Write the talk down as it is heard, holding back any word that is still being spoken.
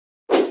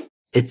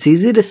It's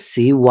easy to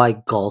see why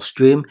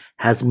Gulfstream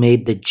has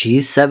made the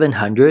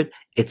G700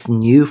 its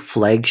new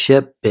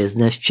flagship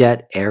business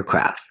jet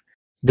aircraft.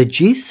 The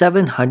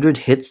G700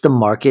 hits the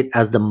market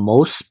as the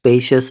most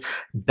spacious,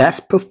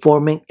 best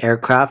performing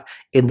aircraft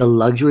in the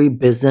luxury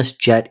business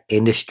jet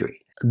industry.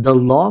 The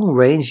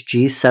long-range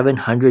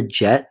G700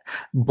 jet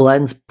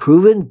blends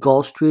proven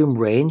Gulfstream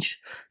range,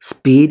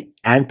 speed,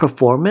 and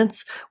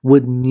performance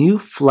with new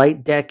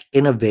flight deck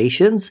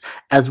innovations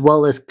as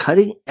well as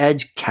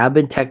cutting-edge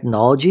cabin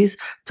technologies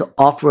to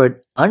offer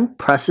an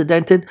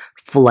unprecedented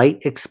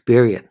flight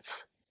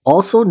experience.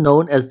 Also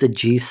known as the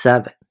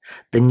G7,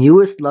 the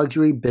newest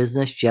luxury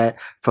business jet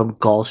from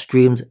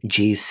Gulfstream's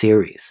G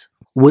series.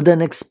 With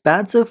an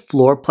expansive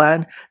floor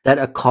plan that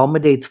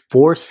accommodates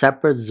 4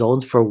 separate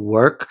zones for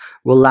work,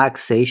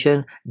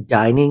 relaxation,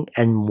 dining,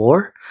 and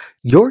more,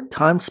 your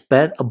time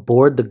spent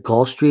aboard the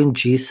Gulfstream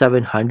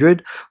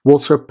G700 will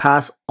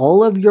surpass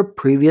all of your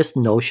previous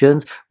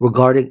notions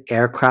regarding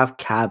aircraft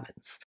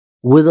cabins,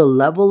 with a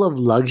level of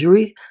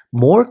luxury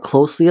more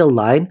closely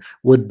aligned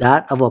with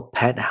that of a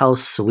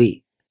penthouse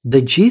suite.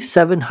 The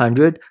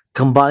G700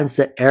 combines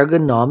the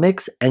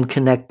ergonomics and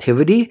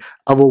connectivity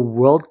of a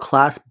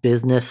world-class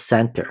business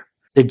center.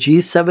 The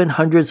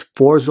G700's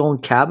 4-zone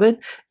cabin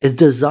is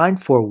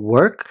designed for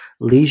work,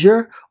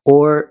 leisure,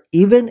 or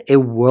even a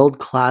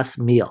world-class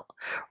meal,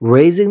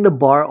 raising the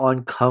bar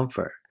on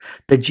comfort.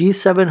 The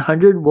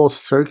G700 will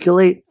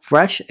circulate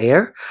fresh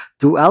air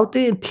throughout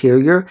the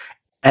interior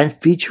and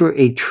feature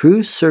a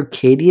true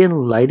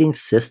circadian lighting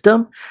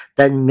system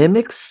that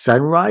mimics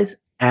sunrise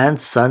and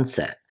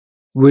sunset,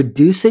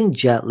 reducing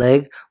jet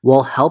lag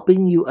while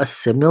helping you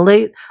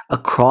assimilate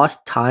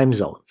across time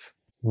zones.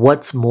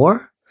 What's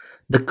more,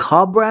 the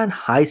Ka-brand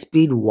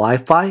high-speed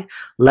Wi-Fi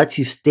lets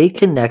you stay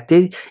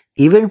connected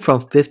even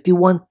from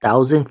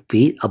 51,000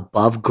 feet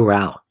above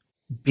ground.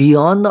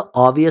 Beyond the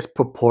obvious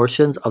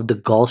proportions of the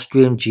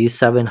Gulfstream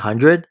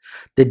G700,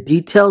 the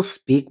details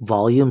speak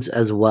volumes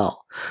as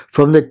well.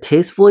 From the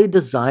tastefully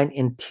designed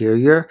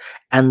interior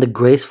and the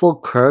graceful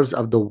curves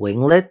of the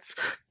winglets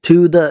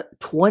to the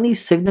 20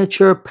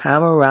 signature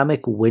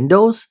panoramic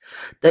windows,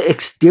 the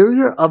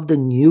exterior of the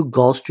new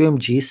Gulfstream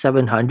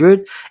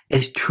G700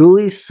 is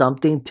truly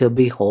something to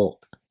behold.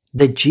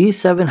 The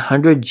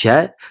G700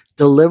 jet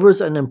delivers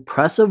an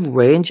impressive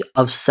range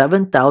of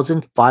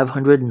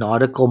 7,500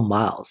 nautical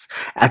miles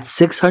at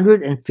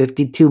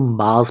 652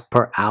 miles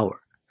per hour.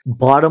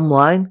 Bottom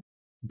line,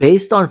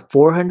 based on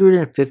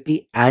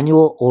 450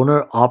 annual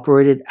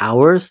owner-operated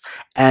hours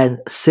and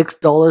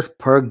 $6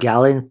 per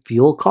gallon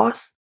fuel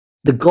costs,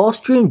 the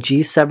Gulfstream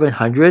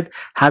G700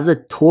 has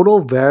a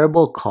total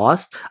variable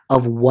cost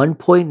of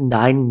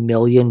 $1.9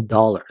 million,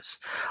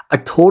 a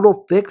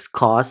total fixed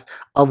cost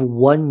of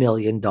 $1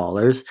 million,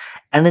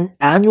 and an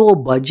annual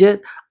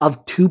budget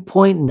of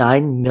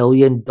 $2.9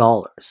 million,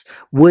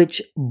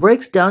 which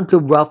breaks down to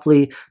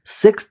roughly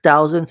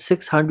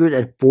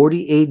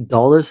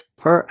 $6,648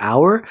 per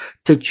hour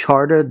to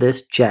charter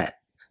this jet.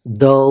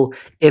 Though,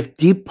 if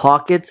deep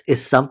pockets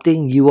is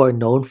something you are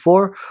known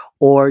for,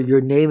 or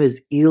your name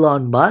is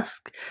Elon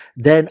Musk,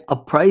 then a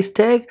price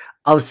tag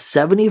of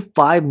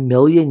 75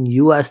 million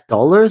US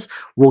dollars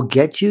will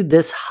get you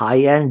this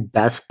high-end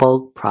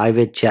bespoke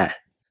private jet.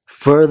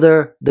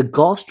 Further, the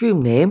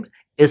Gulfstream name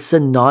is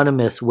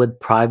synonymous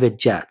with private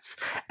jets,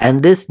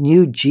 and this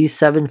new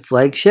G7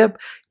 flagship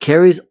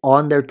carries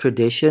on their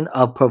tradition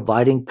of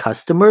providing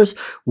customers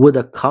with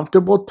a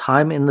comfortable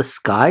time in the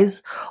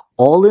skies,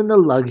 all in the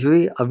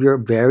luxury of your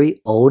very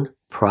own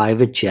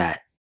private jet.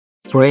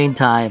 Brain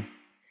time.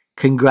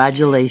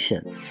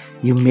 Congratulations,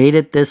 you made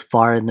it this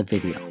far in the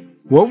video.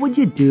 What would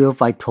you do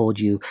if I told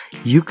you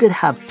you could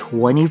have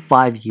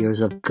 25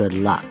 years of good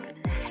luck?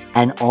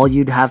 And all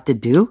you'd have to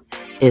do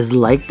is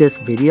like this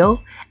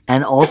video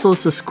and also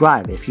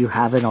subscribe if you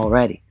haven't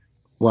already.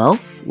 Well,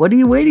 what are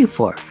you waiting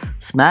for?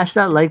 Smash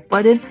that like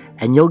button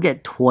and you'll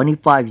get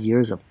 25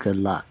 years of good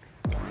luck.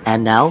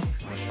 And now,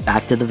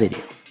 back to the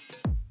video.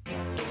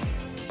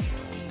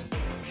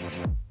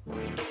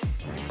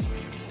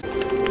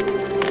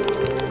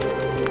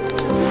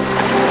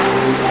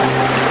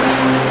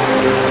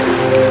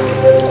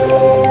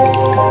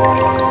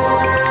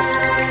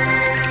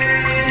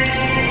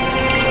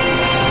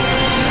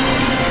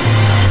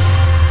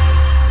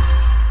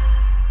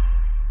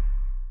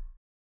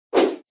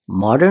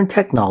 Modern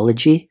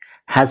technology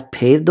has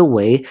paved the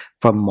way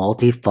for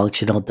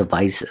multifunctional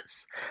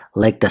devices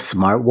like the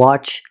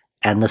smartwatch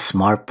and the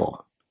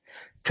smartphone.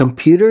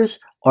 Computers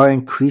are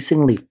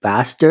increasingly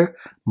faster,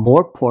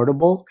 more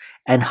portable,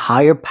 and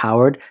higher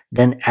powered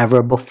than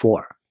ever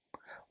before,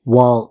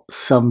 while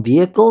some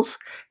vehicles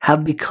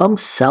have become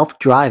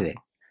self-driving,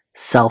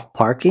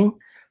 self-parking,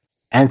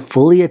 and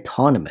fully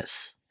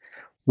autonomous.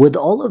 With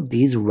all of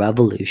these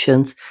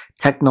revolutions,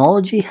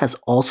 technology has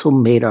also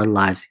made our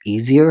lives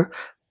easier,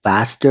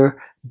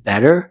 faster,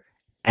 better,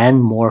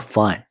 and more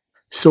fun.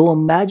 So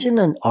imagine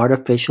an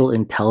artificial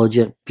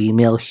intelligent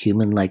female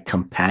human-like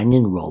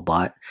companion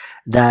robot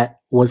that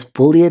was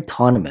fully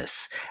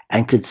autonomous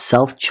and could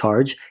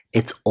self-charge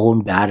its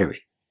own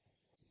battery.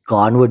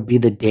 Gone would be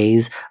the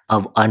days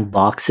of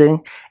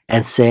unboxing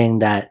and saying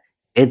that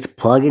it's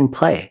plug and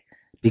play,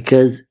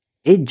 because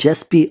it'd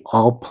just be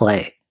all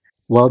play.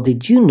 Well,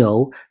 did you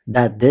know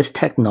that this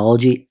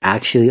technology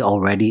actually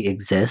already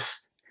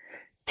exists?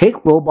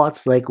 Take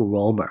robots like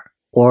Roamer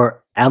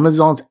or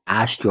Amazon's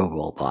Astro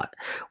robot,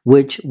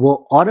 which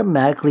will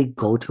automatically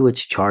go to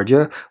its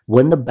charger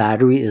when the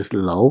battery is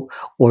low,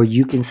 or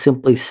you can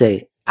simply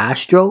say,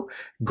 Astro,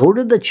 go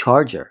to the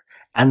charger,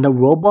 and the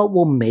robot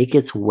will make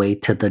its way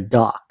to the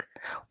dock.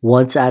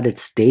 Once at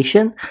its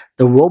station,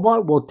 the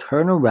robot will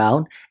turn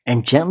around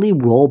and gently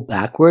roll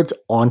backwards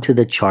onto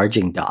the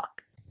charging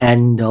dock.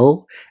 And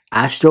no,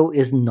 Astro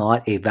is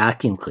not a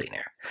vacuum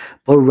cleaner,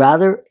 but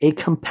rather a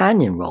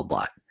companion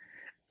robot.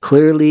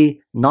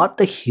 Clearly not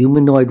the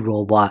humanoid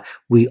robot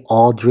we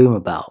all dream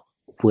about,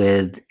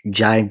 with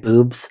giant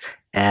boobs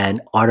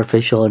and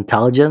artificial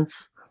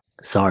intelligence.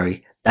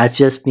 Sorry, that's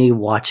just me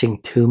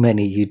watching too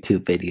many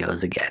YouTube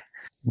videos again.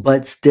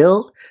 But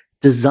still,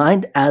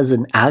 designed as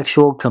an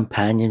actual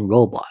companion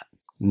robot,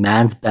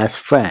 man's best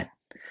friend,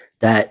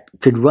 that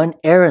could run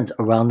errands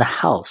around the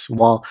house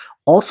while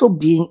also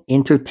being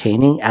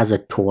entertaining as a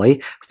toy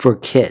for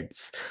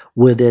kids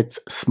with its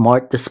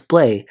smart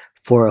display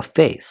for a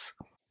face.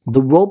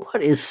 The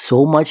robot is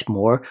so much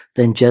more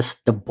than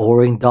just the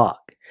boring dog,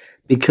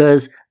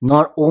 because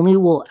not only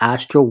will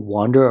Astro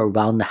wander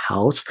around the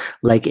house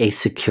like a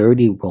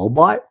security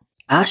robot,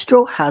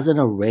 Astro has an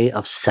array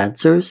of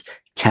sensors,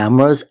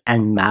 cameras,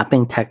 and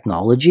mapping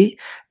technology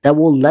that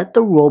will let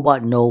the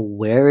robot know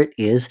where it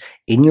is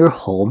in your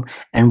home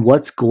and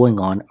what's going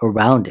on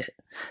around it.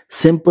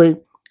 Simply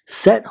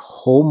set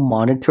home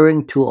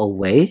monitoring to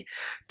away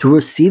to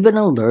receive an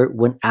alert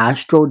when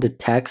Astro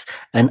detects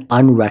an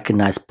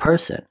unrecognized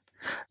person.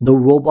 The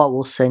robot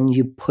will send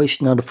you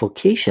push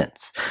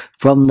notifications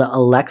from the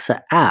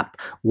Alexa app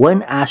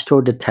when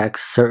Astro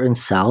detects certain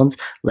sounds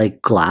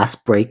like glass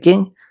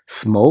breaking,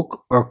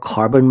 smoke, or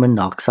carbon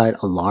monoxide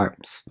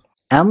alarms.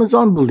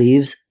 Amazon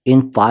believes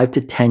in 5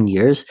 to 10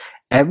 years,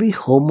 every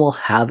home will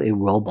have a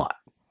robot.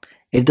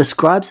 It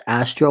describes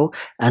Astro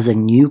as a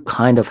new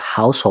kind of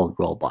household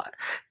robot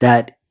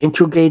that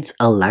integrates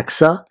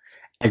Alexa,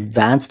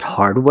 advanced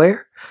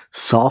hardware,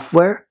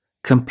 software,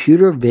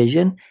 computer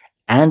vision,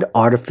 and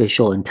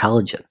artificial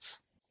intelligence.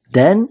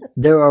 Then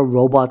there are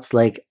robots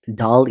like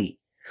Dal-e,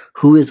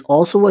 who is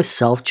also a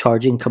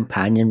self-charging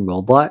companion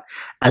robot,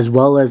 as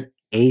well as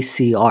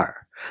ACR,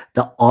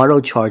 the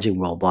auto-charging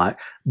robot,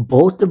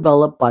 both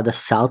developed by the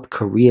South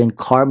Korean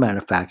car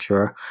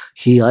manufacturer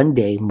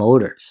Hyundai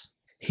Motors.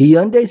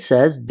 Hyundai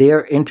says they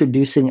are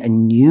introducing a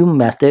new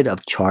method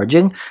of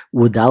charging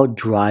without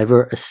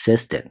driver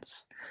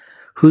assistance,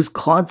 whose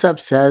concept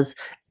says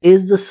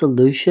is the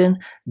solution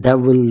that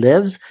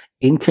relieves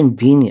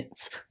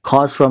inconvenience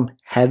caused from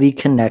heavy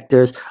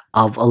connectors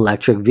of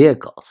electric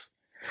vehicles.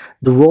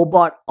 The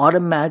robot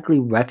automatically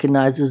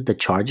recognizes the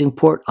charging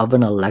port of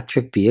an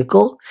electric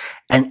vehicle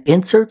and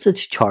inserts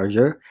its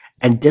charger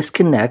and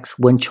disconnects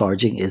when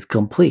charging is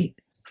complete.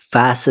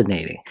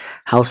 Fascinating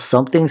how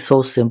something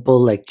so simple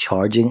like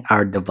charging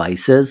our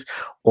devices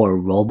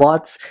or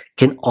robots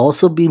can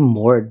also be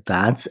more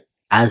advanced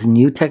as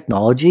new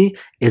technology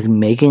is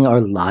making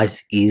our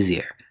lives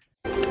easier.